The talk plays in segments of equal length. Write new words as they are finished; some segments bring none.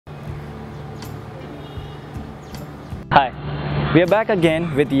Hi, we are back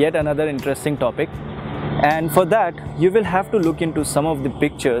again with yet another interesting topic, and for that you will have to look into some of the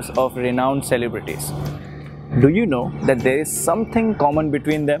pictures of renowned celebrities. Do you know that there is something common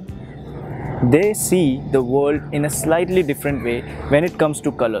between them? They see the world in a slightly different way when it comes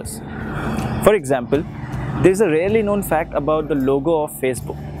to colors. For example, there is a rarely known fact about the logo of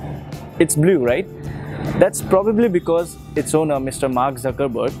Facebook. It's blue, right? That's probably because its owner, Mr. Mark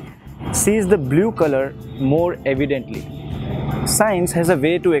Zuckerberg, sees the blue color more evidently. Science has a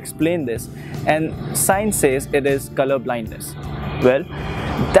way to explain this, and science says it is color blindness. Well,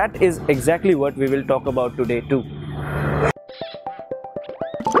 that is exactly what we will talk about today too.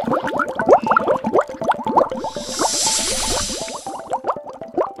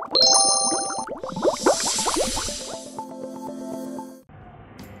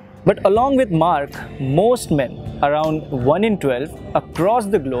 But along with Mark, most men, around 1 in 12 across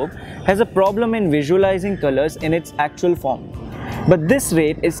the globe, has a problem in visualizing colors in its actual form. But this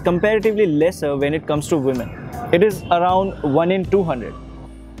rate is comparatively lesser when it comes to women. It is around 1 in 200.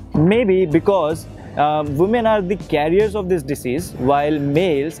 Maybe because women are the carriers of this disease, while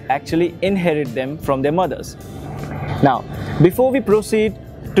males actually inherit them from their mothers. Now, before we proceed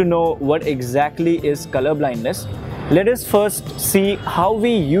to know what exactly is color blindness, let us first see how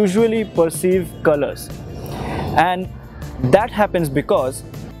we usually perceive colors. And that happens because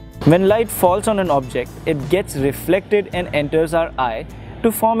when light falls on an object, it gets reflected and enters our eye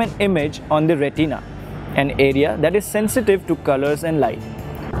to form an image on the retina, an area that is sensitive to colors and light.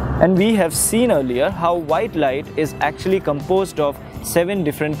 And we have seen earlier how white light is actually composed of 7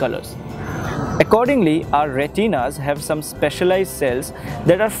 different colors. Accordingly, our retinas have some specialized cells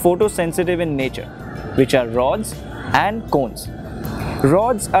that are photosensitive in nature, which are rods and cones.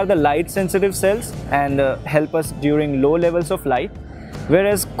 Rods are the light sensitive cells and help us during low levels of light,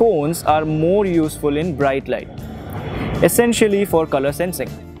 whereas cones are more useful in bright light, essentially for color sensing.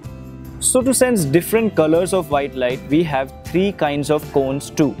 So to sense different colors of white light, we have 3 kinds of cones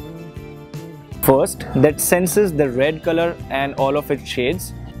too. First, that senses the red color and all of its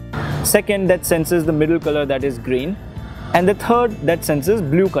shades. Second, that senses the middle color, that is green. And the third, that senses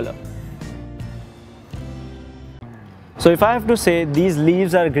blue color. So if I have to say these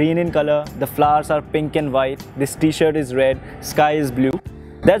leaves are green in color, the flowers are pink and white, this t-shirt is red, sky is blue,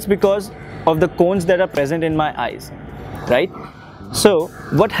 that's because of the cones that are present in my eyes, right? So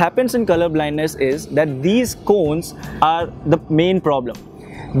what happens in color blindness is that these cones are the main problem.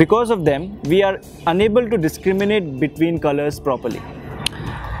 Because of them, we are unable to discriminate between colors properly.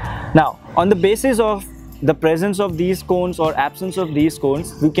 Now, on the basis of the presence of these cones or absence of these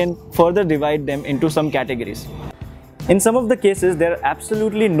cones, we can further divide them into some categories. In some of the cases, there are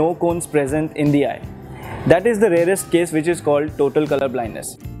absolutely no cones present in the eye. That is the rarest case, which is called total color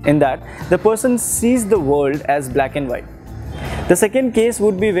blindness. In that, the person sees the world as black and white. The second case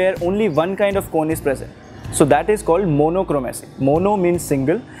would be where only one kind of cone is present. So that is called monochromacy. Mono means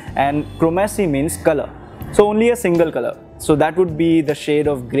single and chromacy means color. So only a single color. So that would be the shade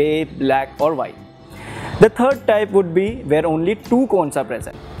of grey, black or white. The third type would be where only 2 cones are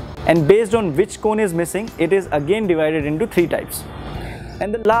present. And based on which cone is missing, it is again divided into 3 types.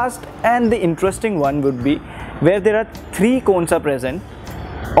 And the last and the interesting one would be where there are 3 cones are present.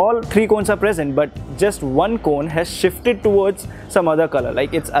 All 3 cones are present, but just one cone has shifted towards some other color,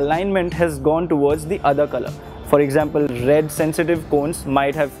 like its alignment has gone towards the other color. For example, red sensitive cones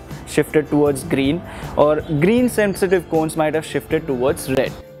might have shifted towards green, or green sensitive cones might have shifted towards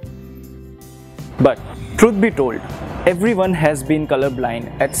red. But truth be told, everyone has been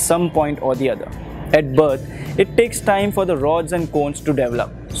colorblind at some point or the other. At birth, it takes time for the rods and cones to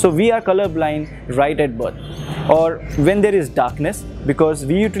develop. So we are colorblind right at birth. Or when there is darkness, because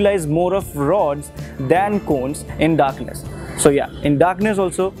we utilize more of rods than cones in darkness. So yeah, in darkness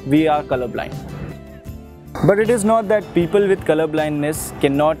also we are colorblind. But it is not that people with colorblindness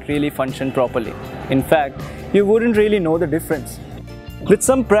cannot really function properly. In fact, you wouldn't really know the difference. With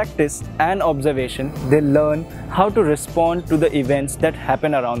some practice and observation, they learn how to respond to the events that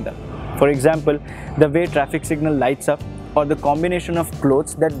happen around them. For example, the way traffic signal lights up or the combination of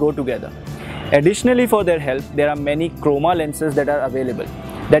clothes that go together. Additionally, for their help, there are many chroma lenses that are available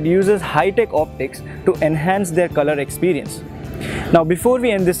that uses high-tech optics to enhance their color experience. Now, before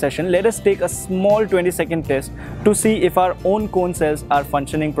we end this session, let us take a small 20-second test to see if our own cone cells are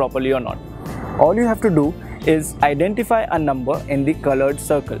functioning properly or not. All you have to do is identify a number in the colored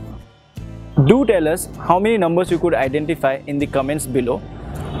circle. Do tell us how many numbers you could identify in the comments below.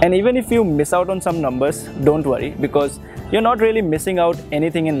 And even if you miss out on some numbers, don't worry, because you're not really missing out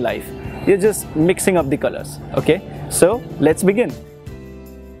anything in life. You're just mixing up the colors. Okay, so let's begin.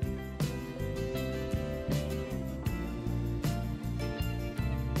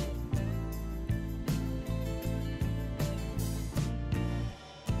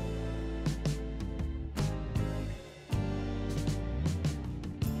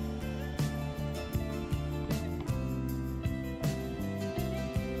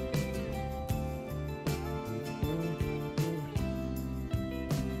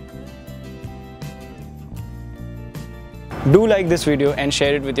 Do like this video and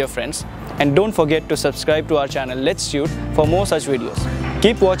share it with your friends. And don't forget to subscribe to our channel Letstute for more such videos.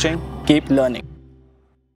 Keep watching, keep learning.